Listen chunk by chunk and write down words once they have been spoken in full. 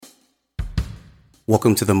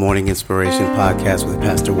Welcome to the Morning Inspiration Podcast with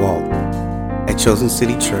Pastor Walt. At Chosen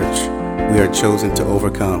City Church, we are chosen to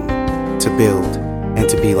overcome, to build, and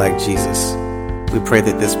to be like Jesus. We pray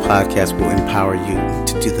that this podcast will empower you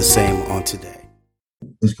to do the same on today.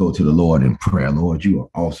 Let's go to the Lord in prayer. Lord, you are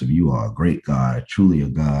awesome. You are a great God, truly a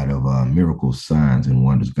God of miracles, signs, and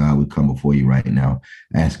wonders. God, we come before you right now,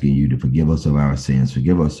 asking you to forgive us of our sins,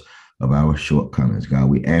 forgive us of our shortcomings. God,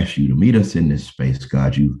 we ask you to meet us in this space.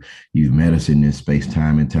 God, you've met us in this space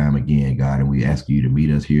time and time again, God, and we ask you to meet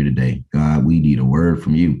us here today. God, we need a word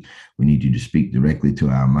from you. We need you to speak directly to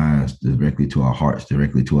our minds, directly to our hearts,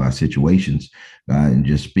 directly to our situations, God, and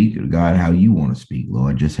just speak, God, how you want to speak,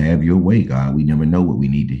 Lord. Just have your way, God. We never know what we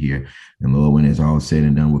need to hear. And Lord, when it's all said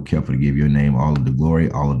and done, we're careful to give your name all of the glory,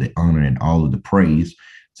 all of the honor, and all of the praise.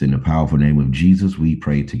 It's in the powerful name of Jesus we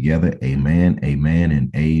pray together. Amen, amen,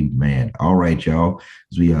 and amen. All right, y'all.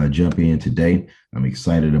 As we jump in today, I'm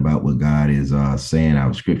excited about what God is saying.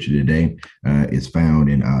 Our scripture today is found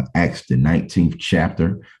in Acts, the 19th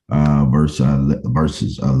chapter,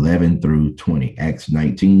 verses 11 through 20. Acts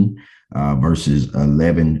 19, verses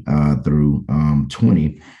 11 through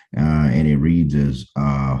 20. And it reads as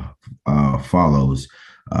follows.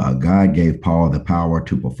 God gave Paul the power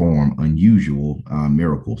to perform unusual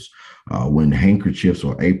miracles. When handkerchiefs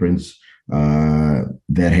or aprons that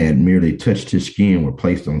had merely touched his skin were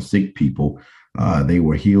placed on sick people, they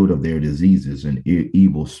were healed of their diseases and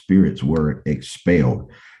evil spirits were expelled.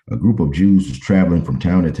 A group of Jews was traveling from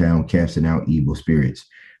town to town, casting out evil spirits.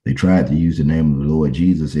 They tried to use the name of the Lord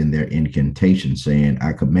Jesus in their incantation, saying,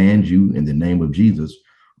 I command you in the name of Jesus,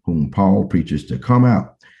 whom Paul preaches, to come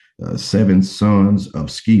out. 7 sons of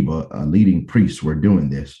Sceva, a leading priests, were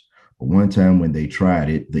doing this. But one time when they tried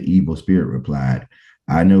it, the evil spirit replied,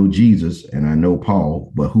 I know Jesus and I know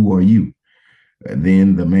Paul, but who are you?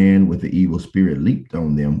 Then the man with the evil spirit leaped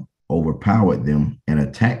on them, overpowered them, and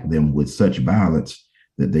attacked them with such violence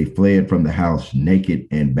that they fled from the house naked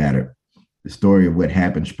and battered. The story of what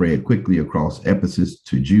happened spread quickly across Ephesus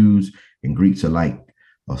to Jews and Greeks alike.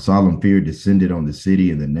 A solemn fear descended on the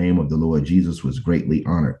city, and the name of the Lord Jesus was greatly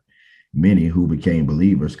honored. Many who became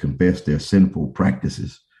believers confessed their sinful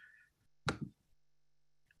practices.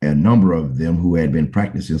 A number of them who had been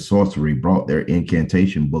practicing sorcery brought their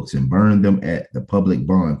incantation books and burned them at the public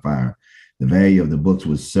bonfire. The value of the books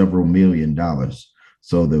was several $1 million.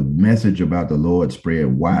 So the message about the Lord spread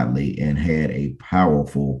widely and had a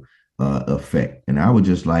powerful effect. And I would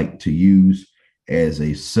just like to use as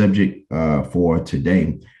a subject for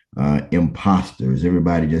today, imposters.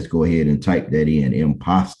 Everybody just go ahead and type that in.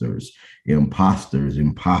 Imposters. When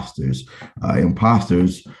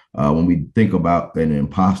we think about an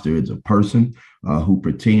imposter, it's a person who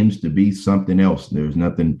pretends to be something else. There's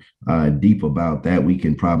nothing deep about that. We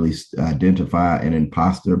can probably identify an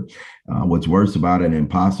imposter. What's worse about an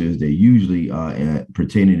imposter is they're usually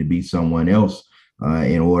pretending to be someone else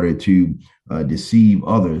in order to deceive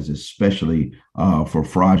others, especially for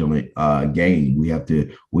fraudulent gain. We have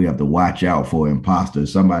to watch out for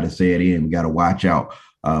imposters. Somebody said we got to watch out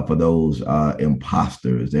for those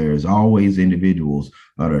imposters. There's always individuals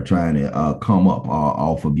that are trying to come up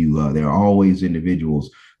off of you. There are always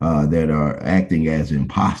individuals that are acting as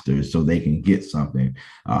imposters so they can get something.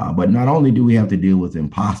 But not only do we have to deal with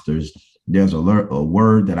imposters, there's a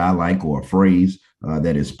word that I like, or a phrase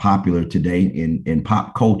that is popular today in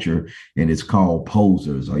pop culture, and it's called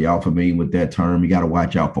posers. Are y'all familiar with that term? You got to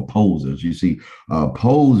watch out for posers. You see,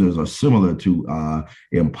 posers are similar to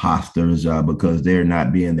imposters because they're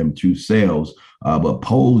not being them true selves. But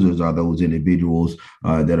posers are those individuals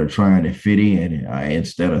that are trying to fit in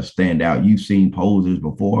instead of stand out. You've seen posers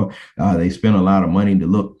before. They spend a lot of money to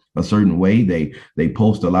look a certain way. They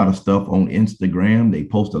post a lot of stuff on Instagram. They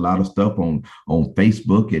post a lot of stuff on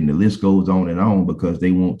Facebook, and the list goes on because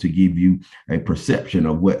they want to give you a perception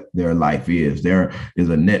of what their life is. There is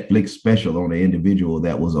a Netflix special on an individual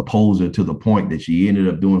that was a poser to the point that she ended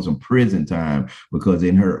up doing some prison time because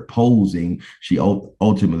in her posing, she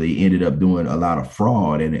ultimately ended up doing a lot of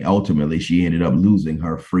fraud, and ultimately she ended up losing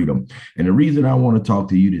her freedom. And the reason I want to talk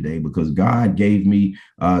to you today, because God gave me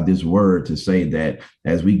this word to say that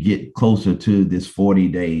as we get closer to this 40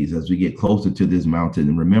 days, as we get closer to this mountain.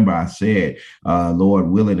 And remember, I said, Lord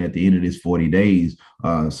willing, at the end of this 40 days,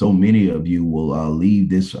 so many of you will leave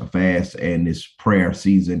this fast and this prayer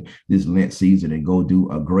season, this Lent season, and go do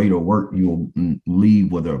a greater work. You'll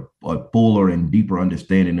leave with a fuller and deeper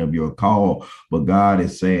understanding of your call. But God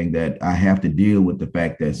is saying that I have to deal with the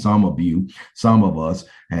fact that some of us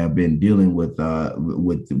have been dealing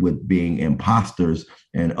with being imposters,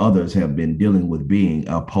 and others have been dealing with being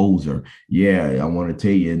a poser. Yeah, I want to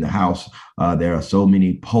tell you, in the house There are so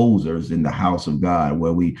many posers in the house of God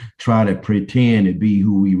where we try to pretend to be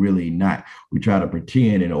who we really not. We try to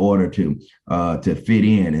pretend in order to fit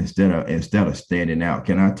in instead of standing out.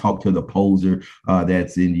 Can I talk to the poser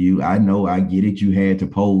that's in you? I know, I get it. You had to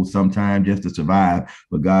pose sometime just to survive,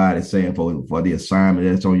 but God is saying for the assignment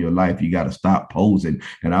that's on your life, you got to stop posing.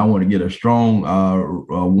 And I want to get a strong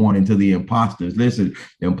warning to the imposters. Listen,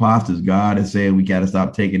 imposters, God is saying we got to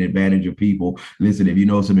stop taking advantage of people. Listen, if you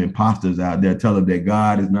know some imposters out there, tell them that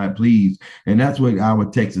God is not pleased. And that's what our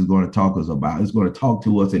text is going to talk us about. It's going to talk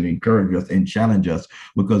to us and encourage us and challenge us,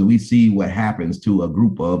 because we see what happens to a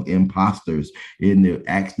group of imposters in the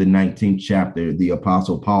Acts, the 19th chapter. The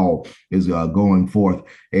Apostle Paul is going forth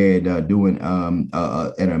and doing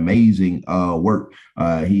an amazing work.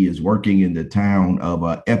 He is working in the town of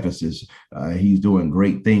Ephesus. He's doing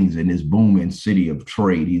great things in this booming city of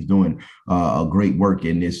trade. He's doing a great work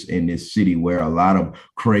in this city where a lot of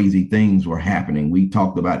crazy things were happening. We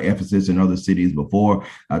talked about Ephesus and other cities before.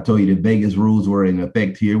 I told you the Vegas rules were in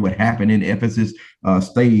effect here. What happened in Ephesus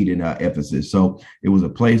stayed in Ephesus. So it was a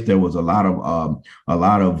place there was a lot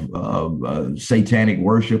of satanic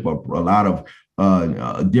worship, a lot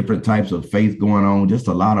of different types of faith going on, just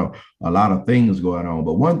a lot of things going on.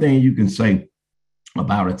 But one thing you can say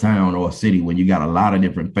about a town or a city when you got a lot of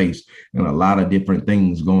different faiths and a lot of different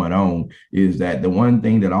things going on is that the one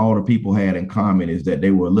thing that all the people had in common is that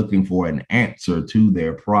they were looking for an answer to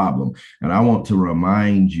their problem. And I want to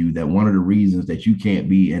remind you that one of the reasons that you can't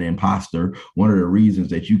be an imposter, one of the reasons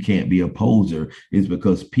that you can't be a poser is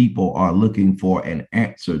because people are looking for an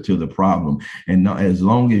answer to the problem. And as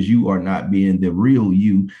long as you are not being the real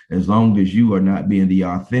you, as long as you are not being the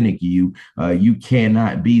authentic you, you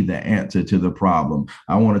cannot be the answer to the problem.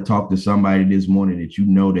 I want to talk to somebody this morning that you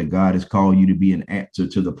know that God has called you to be an answer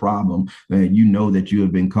to the problem, and you know that you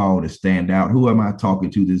have been called to stand out. Who am I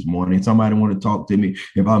talking to this morning? Somebody want to talk to me?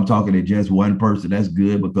 If I'm talking to just one person, that's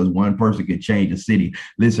good, because one person can change a city.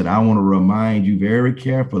 Listen, I want to remind you very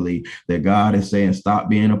carefully that God is saying, stop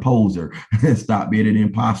being a poser, stop being an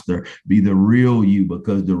imposter, be the real you,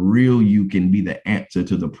 because the real you can be the answer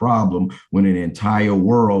to the problem when an entire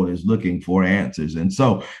world is looking for answers. And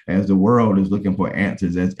so as the world is looking for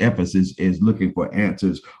answers, as Ephesus is looking for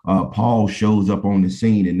answers, Paul shows up on the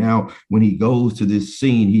scene. And now when he goes to this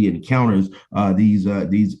scene, he encounters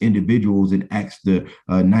these individuals in Acts, the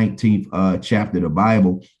 19th chapter. The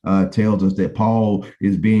Bible tells us that Paul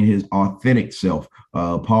is being his authentic self.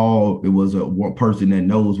 Paul was a person that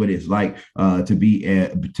knows what it's like to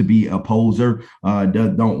be a poser,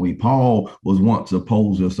 don't we? Paul was once a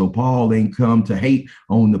poser, so Paul ain't come to hate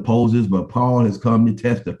on the posers, but Paul has come to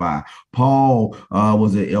testify. Paul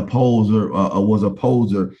was a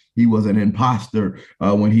poser. He was an imposter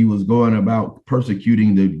when he was going about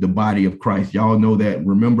persecuting the body of Christ. Y'all know that.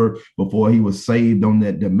 Remember, before he was saved on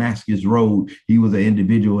that Damascus road, he was an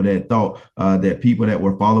individual that thought that people that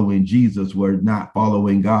were following Jesus were not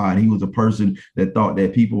following God. He was a person that thought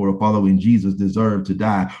that people who were following Jesus deserved to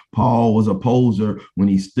die. Paul was a poser when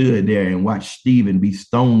he stood there and watched Stephen be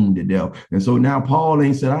stoned to death. And so now Paul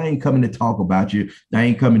ain't said, I ain't coming to talk about you. I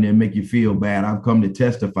ain't coming to make you feel bad. I've come to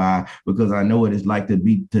testify, because I know what it's like to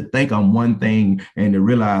think I'm one thing and to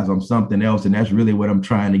realize I'm something else. And that's really what I'm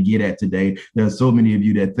trying to get at today. There's so many of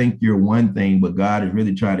you that think you're one thing, but God is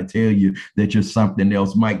really trying to tell you that you're something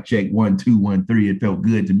else. Mic check 1 2 1 3. It felt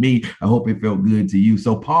good to me. I hope it felt good to you.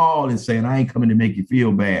 So Paul is saying, I ain't coming to make you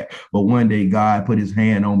feel bad, but one day God put his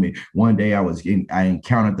hand on me. One day I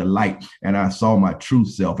encountered the light and I saw my true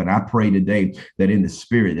self. And I pray today that in the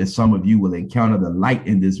spirit that some of you will encounter the light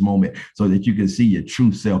in this moment so that you can see your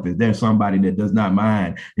true self. Is there somebody that does not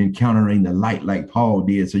mind encountering the light like Paul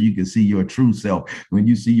did so you can see your true self? When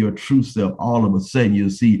you see your true self, all of a sudden you'll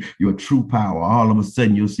see your true power. All of a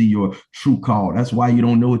sudden you'll see your true call. That's why you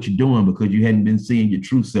don't know what you're doing, because you hadn't been seeing your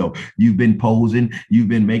true self. You've been posing. You've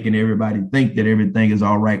been making everybody think that everything is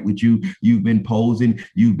all right with you. You've been posing.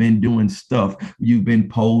 You've been doing stuff. You've been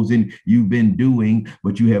posing. You've been doing,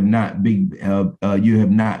 but you have not been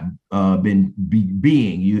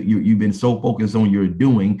being. You've been so focused on your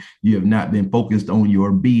doing, you have not been focused on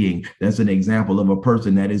your being. That's an example of a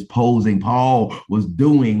person that is posing. Paul was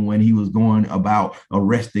doing when he was going about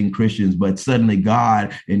arresting Christians, but suddenly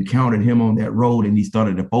God encountered him on that road and he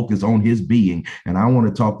started to focus on his being. And I want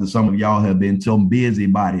to talk to some of y'all have been some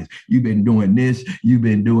busybodies. You've been doing this, you've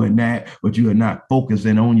been doing that, but you are not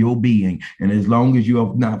focusing on your being. And as long as you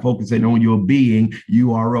are not focusing on your being,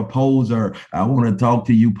 you are a poser. I want to talk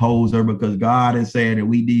to you, posers. poser, because God is saying that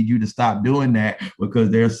we need you to stop doing that because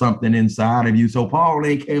there's something inside of you. So Paul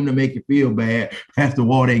ain't came to make you feel bad. Pastor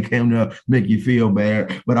Walt ain't came to make you feel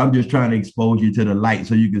bad, but I'm just trying to expose you to the light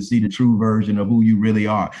so you can see the true version of who you really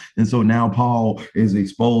are. And so now Paul is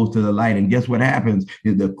exposed to the light. And guess what happens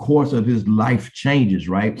is the course of his life changes,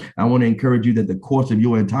 right? I want to encourage you that the course of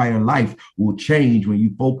your entire life will change when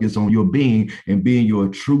you focus on your being and being your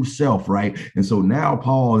true self, right? And so now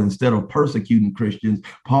Paul, instead of persecuting Christians,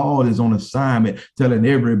 Paul is on assignment telling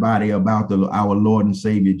everybody about our Lord and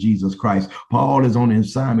Savior, Jesus Christ. Paul is on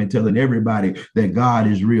assignment telling everybody that God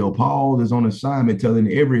is real. Paul is on assignment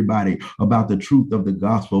telling everybody about the truth of the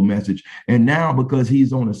gospel message. And now, because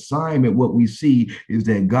he's on assignment, what we see is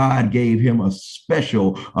that God gave him a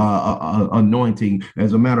special anointing.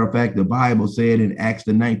 As a matter of fact, the Bible said in Acts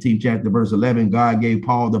the 19th chapter, verse 11, God gave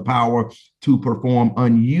Paul the power to perform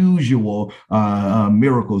unusual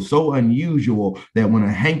miracles, so unusual that when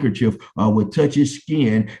a handkerchief would touch his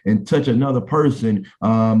skin and touch another person,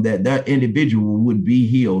 that individual would be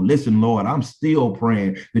healed. Listen, Lord, I'm still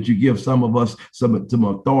praying that you give some of us some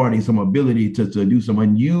authority, some ability to do some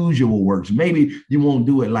unusual works. Maybe you won't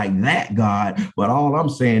do it like that, God, but all I'm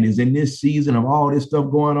saying is in this season of all this stuff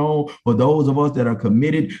going on, for those of us that are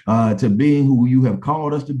committed to being who you have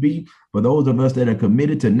called us to be, for those of us that are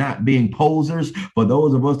committed to not being posers, for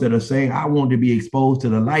those of us that are saying, I want to be exposed to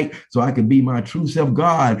the light so I can be my true self,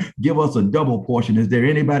 God, give us a double portion. Is there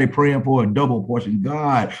anybody praying for a double portion?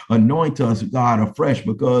 God, anoint us, God, afresh,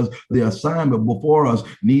 because the assignment before us,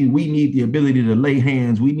 we need the ability to lay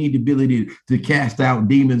hands. We need the ability to cast out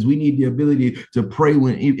demons. We need the ability to pray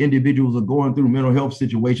when individuals are going through mental health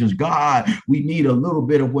situations. God, we need a little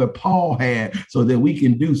bit of what Paul had so that we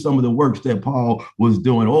can do some of the works that Paul was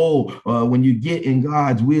doing. When you get in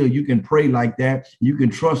God's will, you can pray like that. You can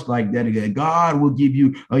trust like that. God will give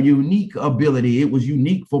you a unique ability. It was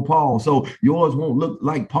unique for Paul. So yours won't look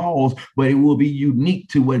like Paul's, but it will be unique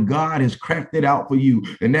to what God has crafted out for you.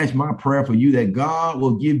 And that's my prayer for you, that God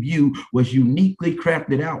will give you what's uniquely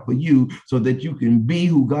crafted out for you so that you can be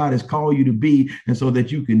who God has called you to be, and so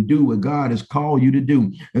that you can do what God has called you to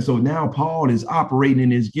do. And so now Paul is operating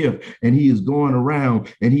in his gift, and he is going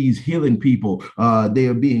around and he's healing people. They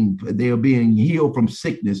are being healed from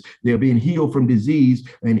sickness. They're being healed from disease,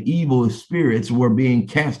 and evil spirits were being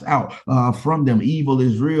cast out from them. Evil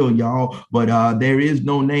is real, y'all, but there is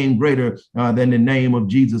no name greater than the name of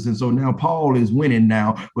Jesus. And so now Paul is winning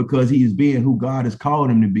now because he is being who God has called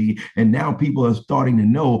him to be. And now people are starting to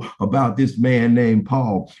know about this man named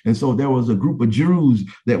Paul. And so there was a group of Jews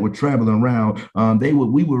that were traveling around.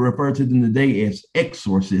 We would refer to them today as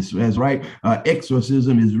exorcists. That's right.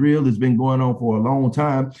 Exorcism is real. It's been going on for a long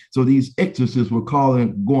time. So these exorcists were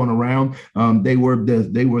going around. They were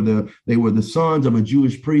the sons of a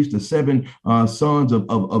Jewish priest, the seven sons of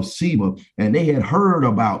Sceva, and they had heard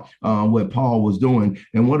about what Paul was doing.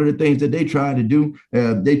 And one of the things that they tried to do,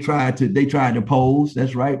 they tried to pose.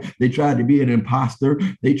 That's right. They tried to be an imposter.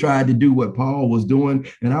 They tried to do what Paul was doing.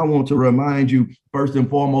 And I want to remind you, first and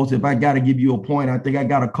foremost, if I got to give you a point, I think I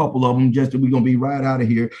got a couple of them. Just that we're gonna be right out of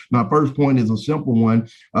here. My first point is a simple one.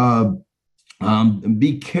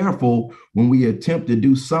 Be careful when we attempt to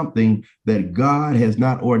do something that God has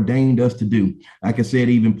not ordained us to do. I can say it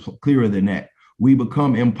even clearer than that. We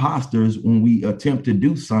become imposters when we attempt to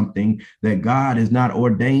do something that God has not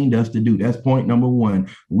ordained us to do. That's point number one.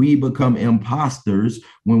 We become imposters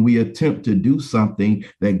when we attempt to do something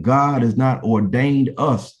that God has not ordained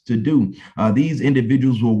us to do. These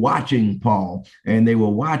individuals were watching Paul, and they were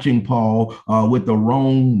watching Paul with the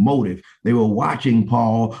wrong motive. They were watching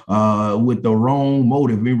Paul with the wrong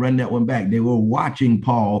motive. Let me run that one back. They were watching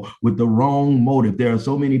Paul with the wrong motive. There are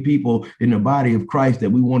so many people in the body of Christ that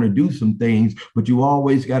we want to do some things, but you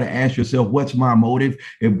always got to ask yourself, what's my motive?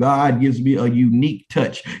 If God gives me a unique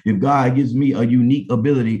touch, if God gives me a unique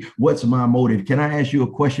ability, what's my motive? Can I ask you a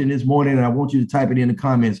question this morning? And I want you to type it in the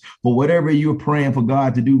comments. For whatever you're praying for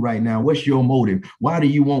God to do right now, what's your motive? Why do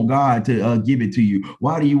you want God to give it to you?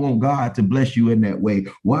 Why do you want God to bless you in that way?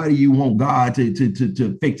 Why do you want God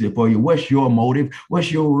to fix it for you? What's your motive? What's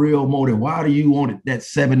your real motive? Why do you want that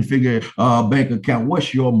 7-figure bank account?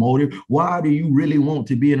 What's your motive? Why do you really want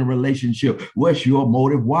to be in a relationship? What's your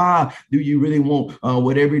motive? Why do you really want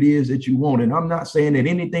whatever it is that you want? And I'm not saying that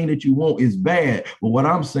anything that you want is bad, but what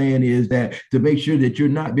I'm saying is that to make sure that you're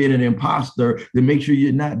not being an imposter, to make sure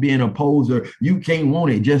you're not being a poser, you can't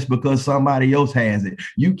want it just because somebody else has it.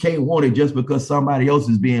 You can't want it just because somebody else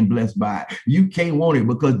is being blessed by it. You can't want it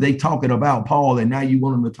because they talking about Paul and now you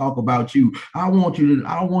want them to talk about you. I want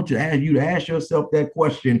to ask yourself that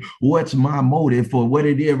question: what's my motive for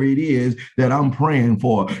whatever it is that I'm praying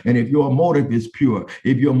for? And if your motive motive is pure,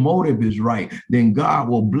 if your motive is right, then God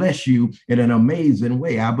will bless you in an amazing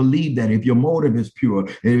way. I believe that if your motive is pure,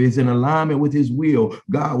 if it's in alignment with his will,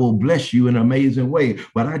 God will bless you in an amazing way.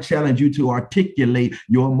 But I challenge you to articulate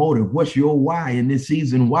your motive. What's your why in this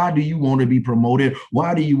season? Why do you want to be promoted?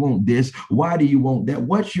 Why do you want this? Why do you want that?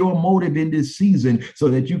 What's your motive in this season so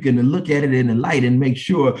that you can look at it in the light and make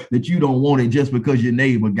sure that you don't want it just because your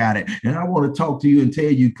neighbor got it? And I want to talk to you and tell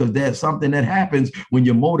you, because that's something that happens when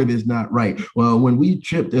your motive is not right. Well, when we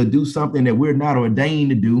trip to do something that we're not ordained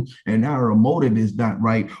to do and our motive is not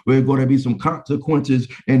right, we're going to be some consequences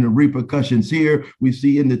and the repercussions. Here we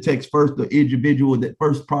see in the text first, the individual, that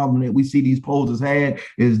first problem that we see these posers had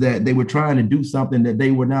is that they were trying to do something that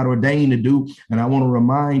they were not ordained to do. And I want to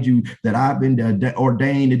remind you that I've been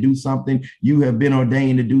ordained to do something. You have been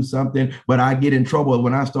ordained to do something, but I get in trouble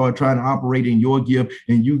when I start trying to operate in your gift,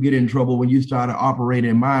 and you get in trouble when you start to operate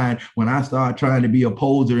in mine. When I start trying to be a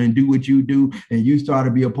poser and do what you do, and you start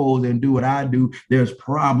to be a poser and do what I do, there's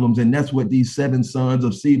problems. And that's what these 7 sons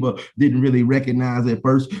of Sceva didn't really recognize at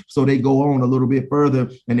first. So they go on a little bit further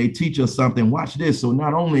and they teach us something. Watch this. So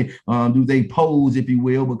not only do they pose, if you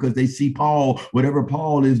will, because they see Paul, whatever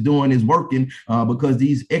Paul is doing is working, because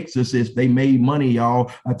these exorcists, they made money,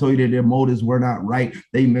 y'all. I told you that their motives were not right.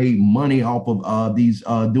 They made money off of these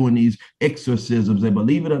doing these exorcisms. And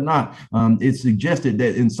believe it or not, it's suggested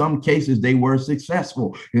that in some cases they were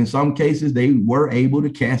successful. In some cases they were able to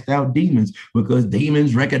cast out demons, because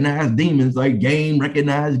demons recognize demons like game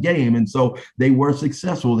recognize game. And so they were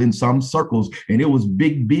successful in some circles, and it was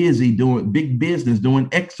big business doing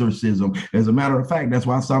exorcism. As a matter of fact, that's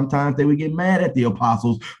why sometimes they would get mad at the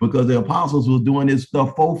apostles, because the apostles was doing this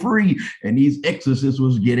stuff for free and these exorcists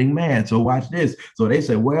was getting mad. So watch this. So they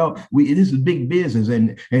said, well, this is big business,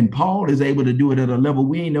 and Paul is able to do it at a level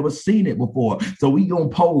we ain't never seen it before. So we gonna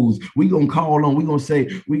pose, we gonna call on, we gonna say,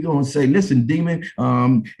 listen, demon,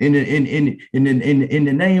 in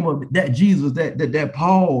the name of that Jesus that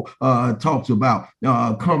Paul talks about,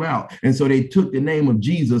 come out. And so they took the name of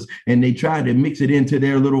Jesus and they tried to mix it into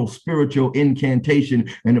their little spiritual incantation.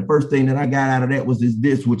 And the first thing that I got out of that was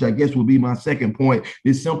this, which I guess will be my second point.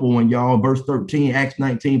 This simple one, y'all. Verse 13, Acts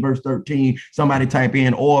 19, verse 13. Somebody type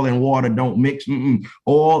in oil and water don't mix.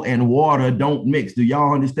 Oil and water don't mix. Do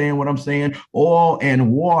y'all understand what I'm saying? Oil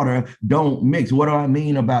and water don't mix. What do I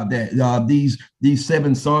mean about that? These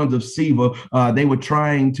 7 sons of Sceva, they were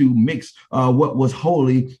trying to mix what was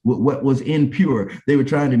holy with what was impure. They were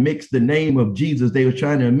trying to mix the name of Jesus. They were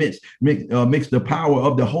trying to mix the power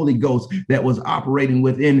of the Holy Ghost that was operating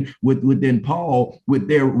within Paul with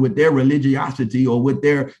their religiosity, or with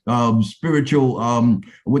their spiritual,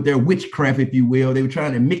 with their witchcraft, if you will. They were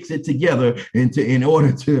trying to mix it together in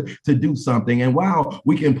order to do something. And while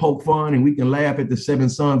we can poke fun and we can laugh at the 7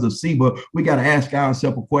 sons of Sceva, we got to ask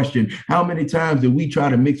ourselves a question: how many times do we try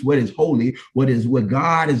to mix what is holy, what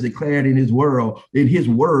God has declared in his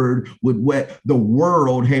word, with what the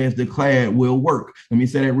world has declared will work? Let me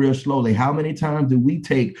say that real slowly. How many times do we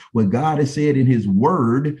take what God has said in his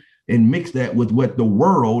word and mix that with what the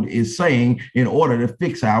world is saying in order to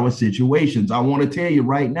fix our situations? I want to tell you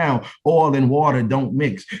right now, oil and water don't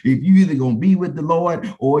mix. If you either going to be with the Lord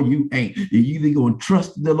or you ain't. You're either going to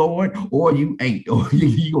trust the Lord or you ain't. Or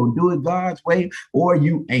you're going to do it God's way or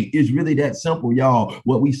you ain't. It's really that simple, y'all.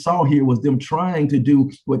 What we saw here was them trying to do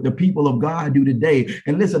what the people of God do today.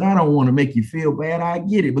 And listen, I don't want to make you feel bad. I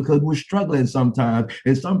get it, because we're struggling sometimes.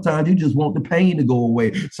 And sometimes you just want the pain to go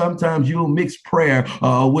away. Sometimes you'll mix prayer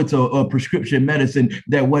with a prescription medicine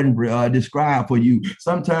that wasn't described for you.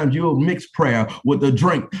 Sometimes you'll mix prayer with a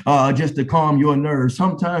drink just to calm your nerves.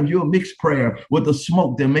 Sometimes you'll mix prayer with a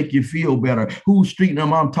smoke that make you feel better. Whose street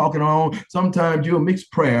am I talking on? Sometimes you'll mix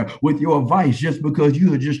prayer with your vice just because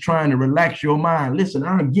you are just trying to relax your mind. Listen,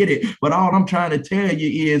 I don't get it, but all I'm trying to tell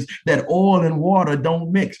you is that oil and water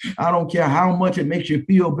don't mix. I don't care how much it makes you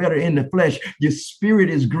feel better in the flesh. Your spirit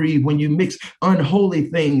is grieved when you mix unholy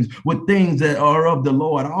things with things that are of the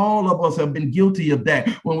Lord. All of us have been guilty of that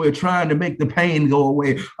when we're trying to make the pain go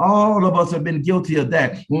away. All of us have been guilty of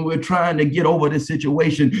that when we're trying to get over this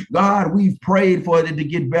situation. God, we've prayed for it to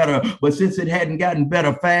get better, but since it hadn't gotten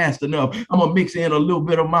better fast enough, I'm going to mix in a little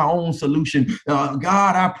bit of my own solution.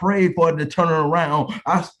 God, I prayed for it to turn around.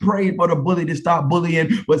 I prayed for the bully to stop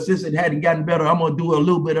bullying, but since it hadn't gotten better, I'm going to do a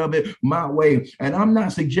little bit of it my way. And I'm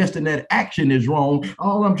not suggesting that action is wrong.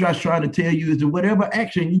 All I'm just trying to tell you is that whatever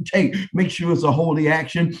action you take, make sure it's a holy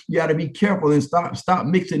action. in. You got to be careful and stop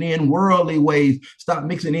mixing in worldly ways. Stop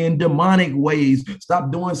mixing in demonic ways.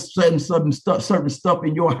 Stop doing certain stuff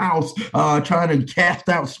in your house, trying to cast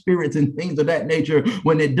out spirits and things of that nature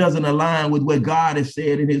when it doesn't align with what God has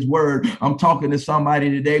said in his word. I'm talking to somebody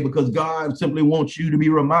today because God simply wants you to be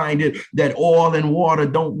reminded that oil and water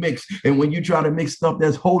don't mix. And when you try to mix stuff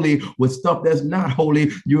that's holy with stuff that's not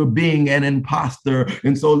holy, you're being an imposter.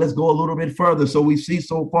 And so let's go a little bit further. So we see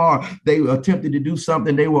so far they attempted to do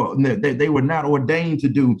something they were not ordained to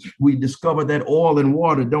do. We discovered that oil and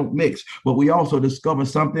water don't mix, but we also discovered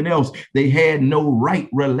something else. They had no right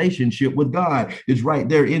relationship with God. It's right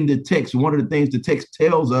there in the text. One of the things the text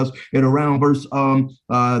tells us in around verse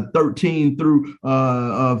 13 through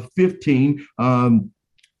 15,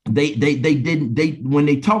 when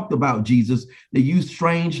they talked about Jesus, they used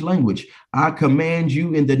strange language. I command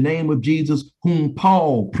you in the name of Jesus, whom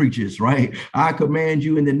Paul preaches, right? I command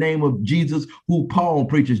you in the name of Jesus, who Paul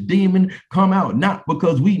preaches. Demon, come out, not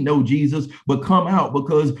because we know Jesus, but come out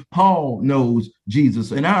because Paul knows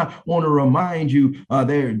Jesus. And I want to remind you,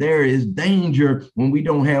 there is danger when we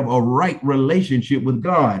don't have a right relationship with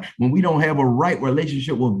God. When we don't have a right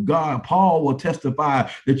relationship with God, Paul will testify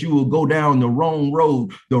that you will go down the wrong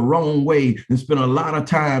road, the wrong way, and spend a lot of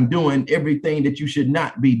time doing everything that you should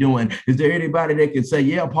not be doing. Is there anybody that can say,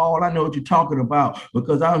 yeah, Paul, I know what you're talking about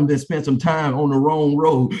because I've been spent some time on the wrong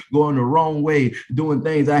road, going the wrong way, doing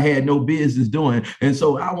things I had no business doing. And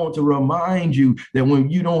so I want to remind you that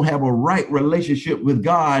when you don't have a right relationship with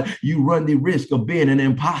God, you run the risk of being an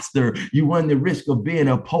imposter. You run the risk of being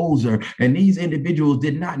a poser. And these individuals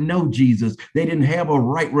did not know Jesus. They didn't have a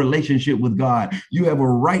right relationship with God. You have a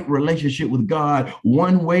right relationship with God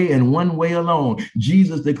one way and one way alone.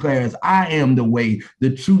 Jesus declares, I am the way,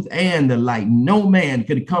 the truth, and the light. No man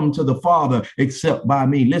can come to the Father except by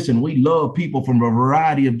me. Listen, we love people from a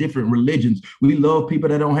variety of different religions. We love people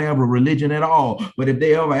that don't have a religion at all. But if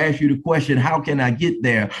they ever ask you the question, how can I get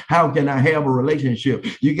there? How can I have a relationship?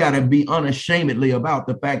 You got to be unashamedly about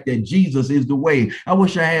the fact that Jesus is the way. I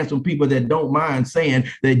wish I had some people that don't mind saying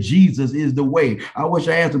that Jesus is the way. I wish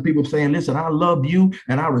I had some people saying, listen, I love you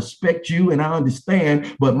and I respect you and I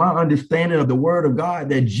understand, but my understanding of the word of God,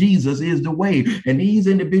 that Jesus is the way. And these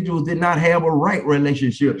individuals did not have a right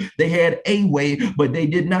relationship. They had a way, but they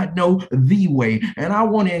did not know the way. And I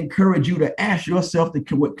want to encourage you to ask yourself the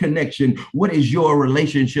connection. What is your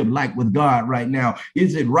relationship like with God right now?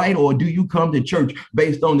 Is it right? Or do you come to church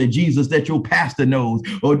based on the Jesus that your pastor knows?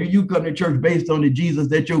 Or do you come to church based on the Jesus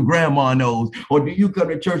that your grandma knows? Or do you come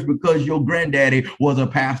to church because your granddaddy was a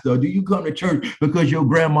pastor? Or do you come to church because your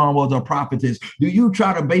grandma was a prophetess? Do you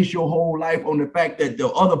try to base your whole life on the fact that the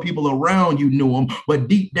other people around you knew him, but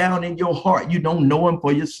deep down in your heart, you don't know him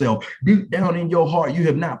for yourself? Deep down in your heart, you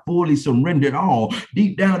have not fully surrendered all.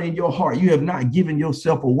 Deep down in your heart, you have not given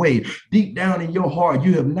yourself away. Deep down in your heart,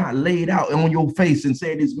 you have not laid out on your face and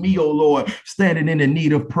said, it's me, oh Lord, standing in the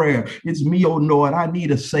need of prayer. It's me, oh Lord, I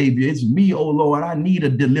need a savior. It's me, oh Lord, I need a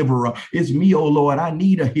deliverer. It's me, oh Lord, I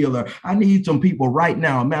need a healer. I need some people right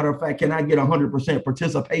now. Matter of fact, can I get 100%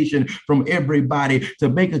 participation from everybody to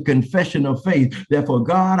make a confession of faith that for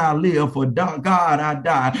God I live, for God I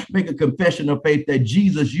die? Make a confession of faith that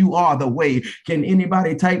Jesus, you are the way. Can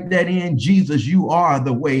anybody type that in? Jesus, you are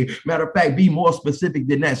the way. Matter of fact, be more specific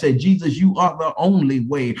than that. Say, Jesus, you are the only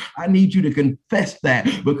way. I need you to confess that,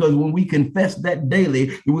 because when we confess that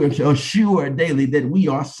daily, we are sure daily that we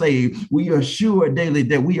are saved. We are sure daily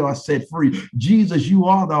that we are set free. Jesus, you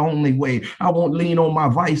are the only way. I won't lean on my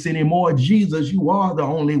vice anymore. Jesus, you are the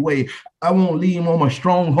only way. I won't lean on my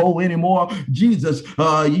stronghold anymore. Jesus,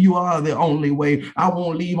 you are the only way. I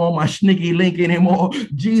won't lean on my sneaky link anymore.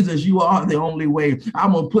 Jesus, you are the only way.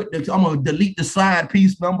 I'm gonna delete the side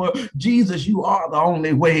piece number. Jesus, you are the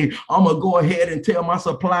only way. I'm gonna go ahead and tell my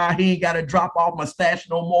supplier he ain't gotta drop off my stash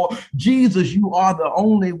no more. Jesus, you are the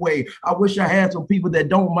only way. I wish I had some people that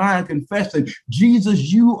don't mind confessing.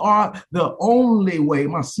 Jesus, you are the only way.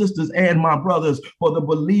 My sisters and my brothers, for the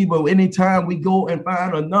believer, anytime we go and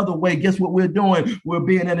find another way, guess what we're doing? We're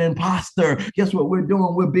being an imposter. Guess what we're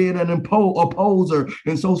doing? We're being an opposer.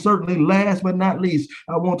 And so certainly last but not least,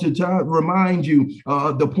 I want to remind you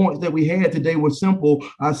the points that we had today were simple.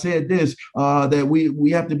 I said this, that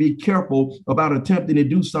we have to be careful about attempting to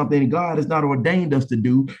do something God has not ordained us to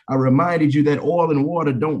do. I reminded you that oil and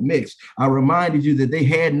water don't mix. I reminded you that they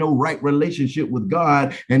had no right relationship with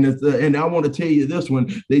God. And I want to tell you this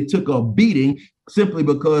one, they took a beating simply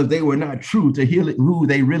because they were not true to who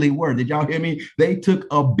they really were. Did y'all hear me? They took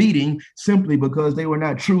a beating simply because they were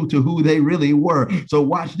not true to who they really were. So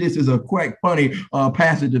watch this is a quite funny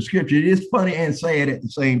passage of scripture. It is funny and sad at the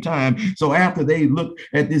same time. So after they looked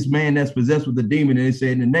at this man that's possessed with the demon, and they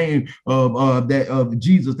said in the name of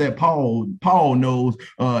Jesus that Paul knows,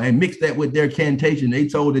 and mixed that with their cantation, they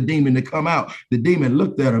told the demon to come out. The demon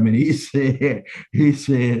looked at him and he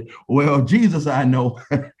said, well, Jesus I know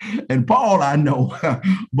and Paul I know,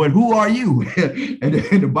 but who are you? And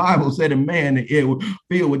the Bible said a man filled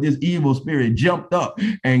with this evil spirit jumped up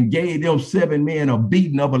and gave them 7 men a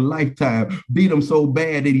beating of a lifetime, beat them so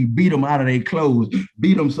bad that he beat them out of their clothes,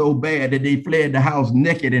 beat them so bad that they fled the house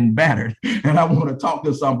naked and battered. And I want to talk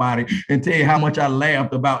to somebody and tell you how much I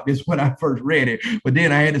laughed about this when I first read it, but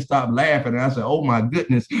then I had to stop laughing, and I said, oh my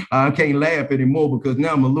goodness, I can't laugh anymore, because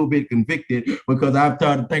now I'm a little bit convicted, because I've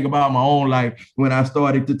started to think about my own life when I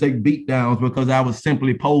started to take beat downs because I was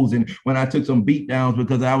simply posing, when I took some beat downs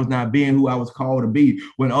because I was not being who I was called to be,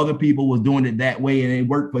 when other people was doing it that way and it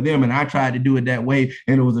worked for them, and I tried to do it that way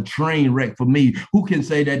and it was a train wreck for me. Who can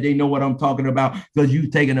say that they know what I'm talking about because you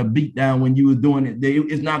taking a beat down when you were doing it?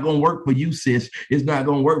 It's not going to work for you, sis. It's not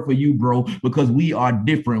going to work for you, bro, because we are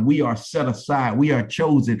different. We are set aside. We are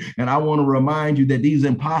chosen. And I want to remind you that these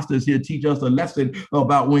imposters here teach us a lesson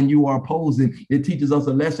about when you are posing. It teaches us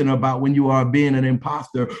a lesson about when you are being an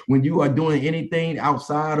imposter. When you are doing anything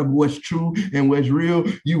outside of what's true and what's real,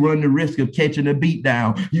 you run the risk of catching a beat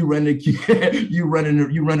down. You run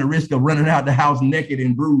the risk of running out the house naked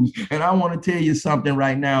and bruised. And I want to tell you something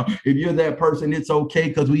right now. If you're that person, it's okay,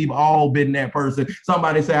 because we've all been that person.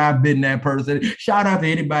 Somebody say, I've been that person. Shout out to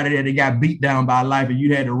anybody that got beat down by life and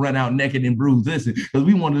you had to run out naked and bruised. Listen, because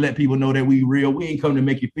we want to let people know that we real. We ain't come to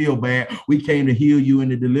make you feel bad. We came to heal you and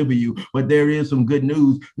to deliver you. But there is some good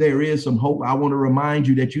news. There is some hope. I want to remind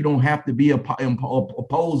you that you don't have to be a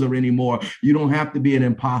poser anymore. You don't have to be an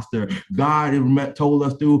imposter. God told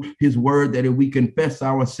us through his word that if we confess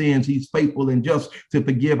our sins, he's faithful and just to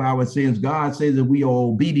forgive our sins. God says if we are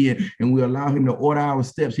obedient and we allow him to order our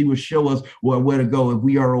steps, he will show us where to go. If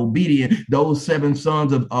we are obedient, those 7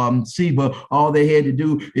 sons of Sceva, all they had to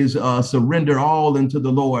do is surrender all into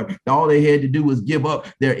the Lord. All they had to do was give up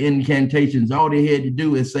their incantations. All they had to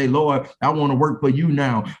do is say, Lord, I want to work for you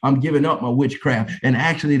now. I'm giving up my witchcraft. And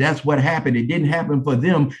actually, that's what happened. It didn't happen for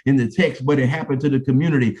them in the text, but it happened to the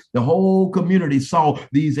community. The whole community saw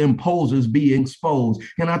these imposers being exposed.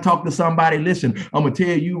 Can I talk to somebody? Listen, I'm going to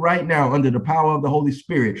tell you right now, under the power of the Holy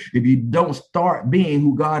Spirit, if you don't start being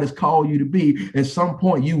who God has called you to be, at some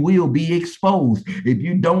point you will be exposed. If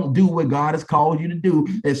you don't do what God has called you to do,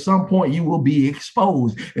 at some point you will be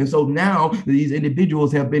exposed. And so now these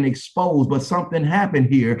individuals have been exposed, but something happened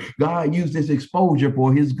here. God used this exposure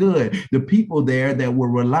for his good. The people there that were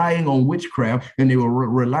relying on witchcraft and they were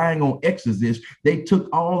relying on exorcists, they took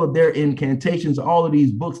all of their incantations, all of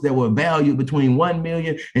these books that were valued between $1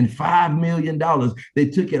 million and $5 million. They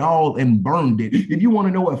took it all and burned it. If you want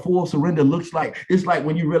to know what full surrender looks like, it's like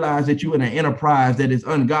when you realize that you're in an enterprise that is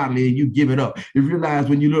ungodly and you give it up. You realize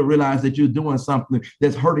when you realize that you're doing something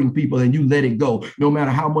that's hurting people and you let it go. No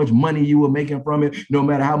matter how much money you were making from it, no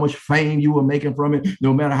matter how much fame you were making from it,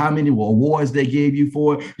 no matter how many awards they gave you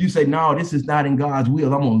for it, you say, no, this is not in God's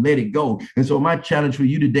will. I'm going to let it go. And so my challenge for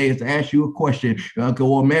you today is to ask you a question,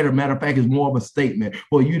 or matter of fact, is more of a statement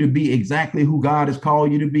for you to be exactly who God has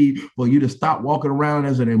called you to be, for you to stop walking around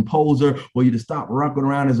as an imposer, for you to stop walking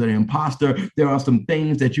around as an imposter. There are some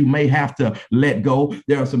things that you may have to let go.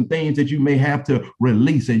 There are some things that you may have to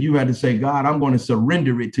release, and you have to say, God, I'm going to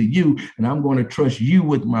surrender it to you, and I'm going to trust you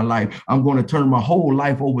with my life. I'm going to turn my whole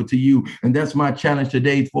life over to you. And that's my challenge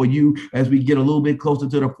today for you as we get a little bit closer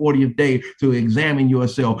to the 40th day, to examine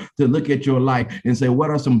yourself, to look at your life and say, what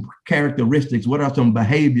are some characteristics? What are some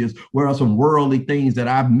behaviors? Where are some worldly things that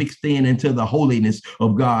I've mixed into the holiness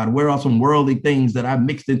of God? Where are some worldly things that I've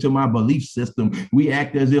mixed into my belief system? We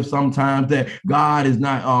act as if sometimes that God is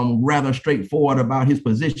not rather straightforward about his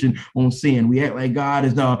position on sin. We act like God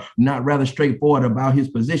is not rather straightforward about his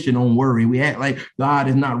position on worry. We act like God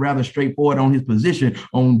is not rather straightforward on his position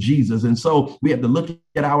on Jesus. And so we have to look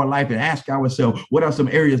at our life and ask ourselves, what are some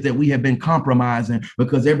areas that we have been compromising?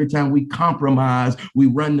 Because every time we compromise, we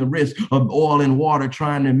run the risk of oil and water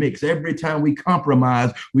trying to mix. Every time we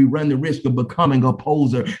compromise, we run the risk of becoming a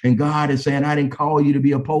poser. And God is saying, I didn't call you to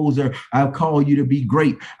be a poser. I've called you to be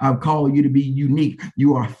great. I've called you to be unique.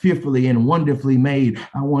 You are fearfully and wonderfully made.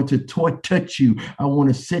 I want to touch you. I want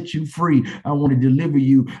to set you free. I want to deliver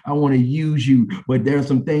you. I want to use you. But there are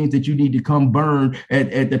some things that you need to come burn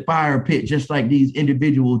at the fire pit, just like these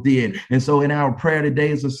individuals did. And so in our prayer today,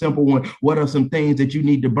 it's a simple one. What are some things that you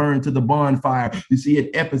need to burn burned to the bonfire. You see, at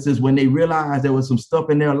Ephesus, when they realized there was some stuff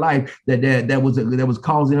in their life that was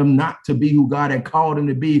causing them not to be who God had called them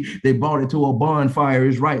to be, they brought it to a bonfire.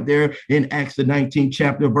 It's right there in Acts the 19th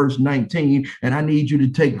chapter, verse 19. And I need you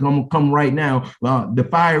to come right now. The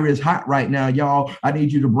fire is hot right now, y'all. I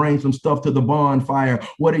need you to bring some stuff to the bonfire.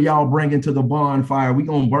 What are y'all bringing to the bonfire? We're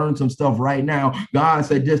going to burn some stuff right now. God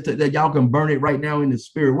said just that y'all can burn it right now in the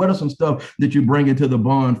spirit. What are some stuff that you bring into the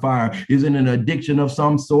bonfire? Is it an addiction of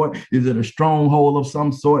some sort? Is it a stronghold of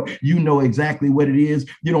some sort? You know exactly what it is.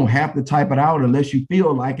 You don't have to type it out unless you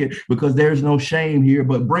feel like it, because there's no shame here,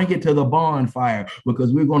 but bring it to the bonfire,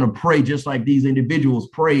 because we're going to pray just like these individuals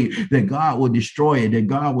prayed, that God will destroy it, that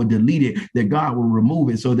God will delete it, that God will remove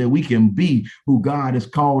it, so that we can be who God has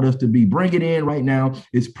called us to be. Bring it in right now.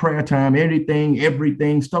 It's prayer time.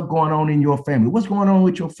 Everything, stuff going on in your family. What's going on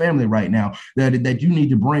with your family right now that you need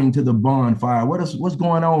to bring to the bonfire? What's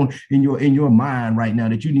going on in your mind right now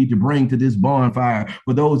that you need to bring to this bonfire?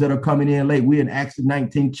 For those that are coming in late, we're in Acts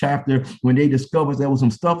 19th chapter. When they discovered there was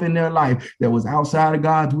some stuff in their life that was outside of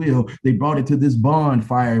God's will, they brought it to this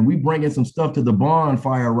bonfire, and we bringing some stuff to the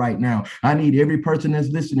bonfire right now. I need every person that's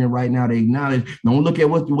listening right now to acknowledge. Don't look at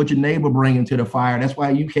what your neighbor bringing to the fire. That's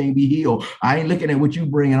why you can't be healed. I ain't looking at what you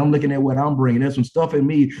bringing. I'm looking at what I'm bringing. There's some stuff in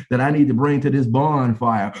me that I need to bring to this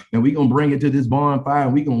bonfire, and we're gonna bring it to this bonfire,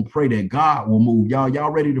 and we're gonna pray that God will move.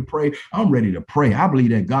 Y'all ready to pray? I'm ready to pray. I believe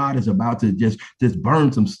that God is about to just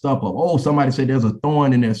burn some stuff up. Oh, somebody said there's a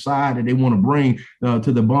thorn in their side that they want to bring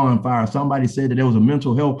to the bonfire. Somebody said that there was a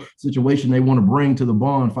mental health situation they want to bring to the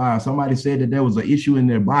bonfire. Somebody said that there was an issue in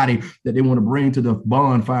their body that they want to bring to the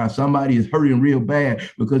bonfire. Somebody is hurting real bad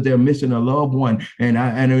because they're missing a loved one, and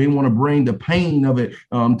they want to bring the pain of it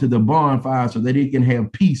to the bonfire so that they can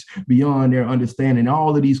have peace beyond their understanding.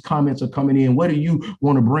 All of these comments are coming in. What do you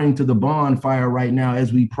want to bring to the bonfire right now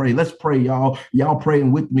as we pray? Let's pray, y'all. Y'all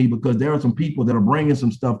praying with me, because there are some people that are bringing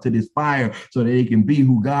some stuff to this fire so that they can be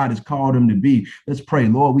who God has called them to be. Let's pray.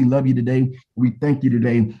 Lord, we love you today. We thank you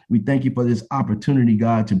today. We thank you for this opportunity,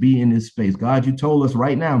 God, to be in this space. God, you told us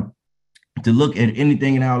right now to look at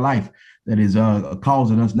anything in our life that is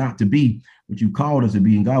causing us not to be what you called us to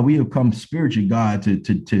be. And God, we have come spiritually, God,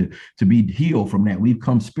 to be healed from that. We've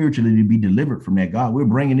come spiritually to be delivered from that. God, we're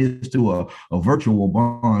bringing this to a virtual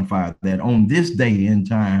bonfire, that on this day in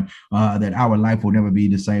time, that our life will never be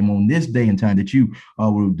the same. On this day in time, that you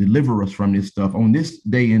will deliver us from this stuff. On this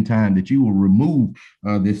day in time, that you will remove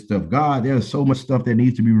this stuff. God, there's so much stuff that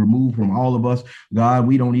needs to be removed from all of us. God,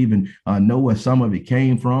 we don't even know where some of it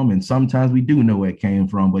came from. And sometimes we do know where it came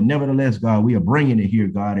from. But nevertheless, God, we are bringing it here,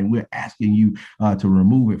 God, and we're asking you to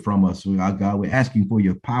remove it from us. So, God, we're asking for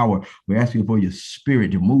your power. We're asking for your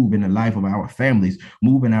spirit to move in the life of our families,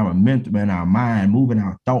 move in our mental and our mind, move in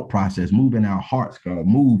our thought process, move in our hearts, God,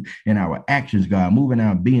 move in our actions, God, move in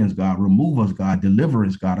our beings, God, remove us, God,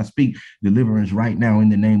 deliverance, God. I speak deliverance right now in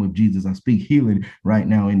the name of Jesus. I speak healing right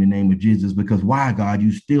now in the name of Jesus, because why, God,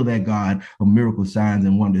 you still that God of miracles, signs,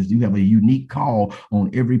 and wonders. You have a unique call on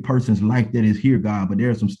every person's life that is here, God, but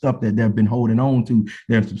there's some stuff that they've been holding on to.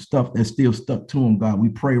 There's some stuff that's still stuck to them, God. We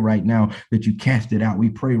pray right now that you cast it out. We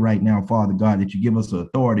pray right now, Father God, that you give us the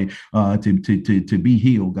authority to be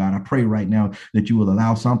healed, God. I pray right now that you will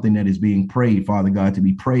allow something that is being prayed, Father God, to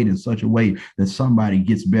be prayed in such a way that somebody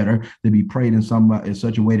gets better, to be prayed in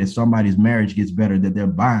such a way that somebody's marriage gets better, that their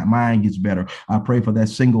mind gets better. I pray for that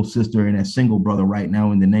single sister and that single brother right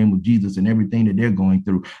now in the name of Jesus, and everything that they're going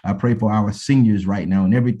through. I pray for our seniors right now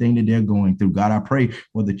and everything that they're going through. God, I pray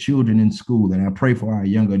for the children in school, and I pray for our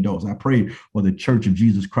young adults. I pray for the church of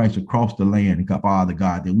Jesus Christ across the land, Father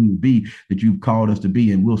God, that we will be that you've called us to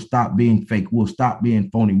be, and we'll stop being fake. We'll stop being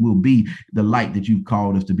phony. We'll be the light that you've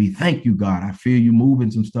called us to be. Thank you, God. I feel you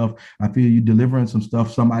moving some stuff. I feel you delivering some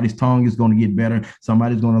stuff. Somebody's tongue is going to get better.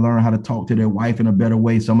 Somebody's going to learn how to talk to their wife in a better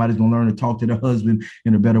way. Somebody's going to learn to talk to their husband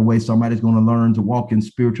in a better way. Somebody's going to learn to walk in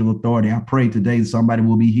spiritual authority. I pray today somebody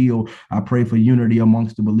will be healed. I pray for unity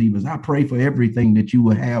amongst the believers. I pray for everything that you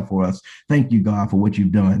will have for us. Thank you, God, for what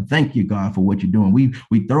you've done. Thank you, God, for what you're doing.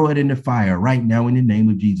 We throw it in the fire right now in the name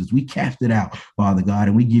of Jesus. We cast it out, Father God,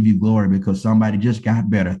 and we give you glory because somebody just got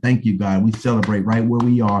better. Thank you, God. We celebrate right where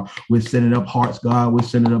we are. We're sending up hearts, God. We're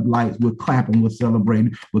sending up lights. We're clapping. We're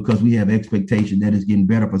celebrating because we have expectation that is getting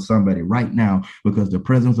better for somebody right now, because the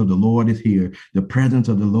presence of the Lord is here. The presence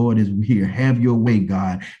of the Lord is here. Have your way,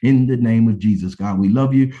 God, in the name of Jesus. God, we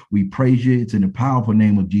love you. We praise you. It's in the powerful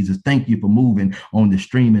name of Jesus. Thank you for moving on the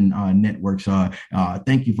streaming networks.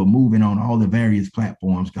 Thank you for moving moving on all the various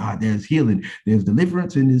platforms. God, there's healing. There's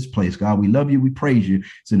deliverance in this place. God, we love you. We praise you.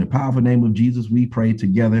 It's in the powerful name of Jesus we pray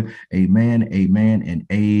together. Amen, amen, and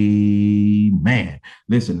amen.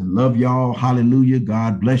 Listen, love y'all. Hallelujah.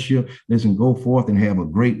 God bless you. Listen, go forth and have a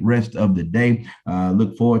great rest of the day.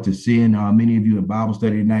 Look forward to seeing many of you in Bible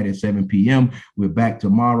study tonight at 7 p.m. We're back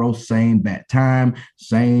tomorrow, same bat time,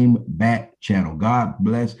 same bat channel. God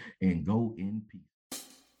bless and go in peace.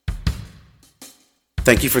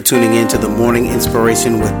 Thank you for tuning in to the Morning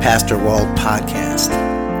Inspiration with Pastor Walt podcast.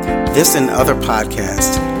 This and other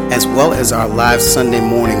podcasts, as well as our live Sunday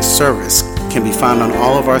morning service, can be found on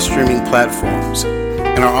all of our streaming platforms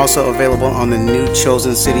and are also available on the new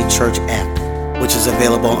Chosen City Church app, which is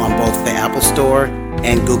available on both the Apple Store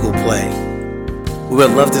and Google Play. We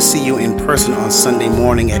would love to see you in person on Sunday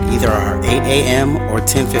morning at either our 8 a.m. or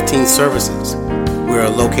 10:15 services. We are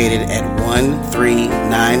located at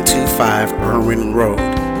 13925 Irwin Road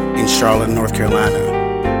in Charlotte, North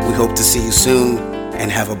Carolina. We hope to see you soon and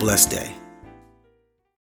have a blessed day.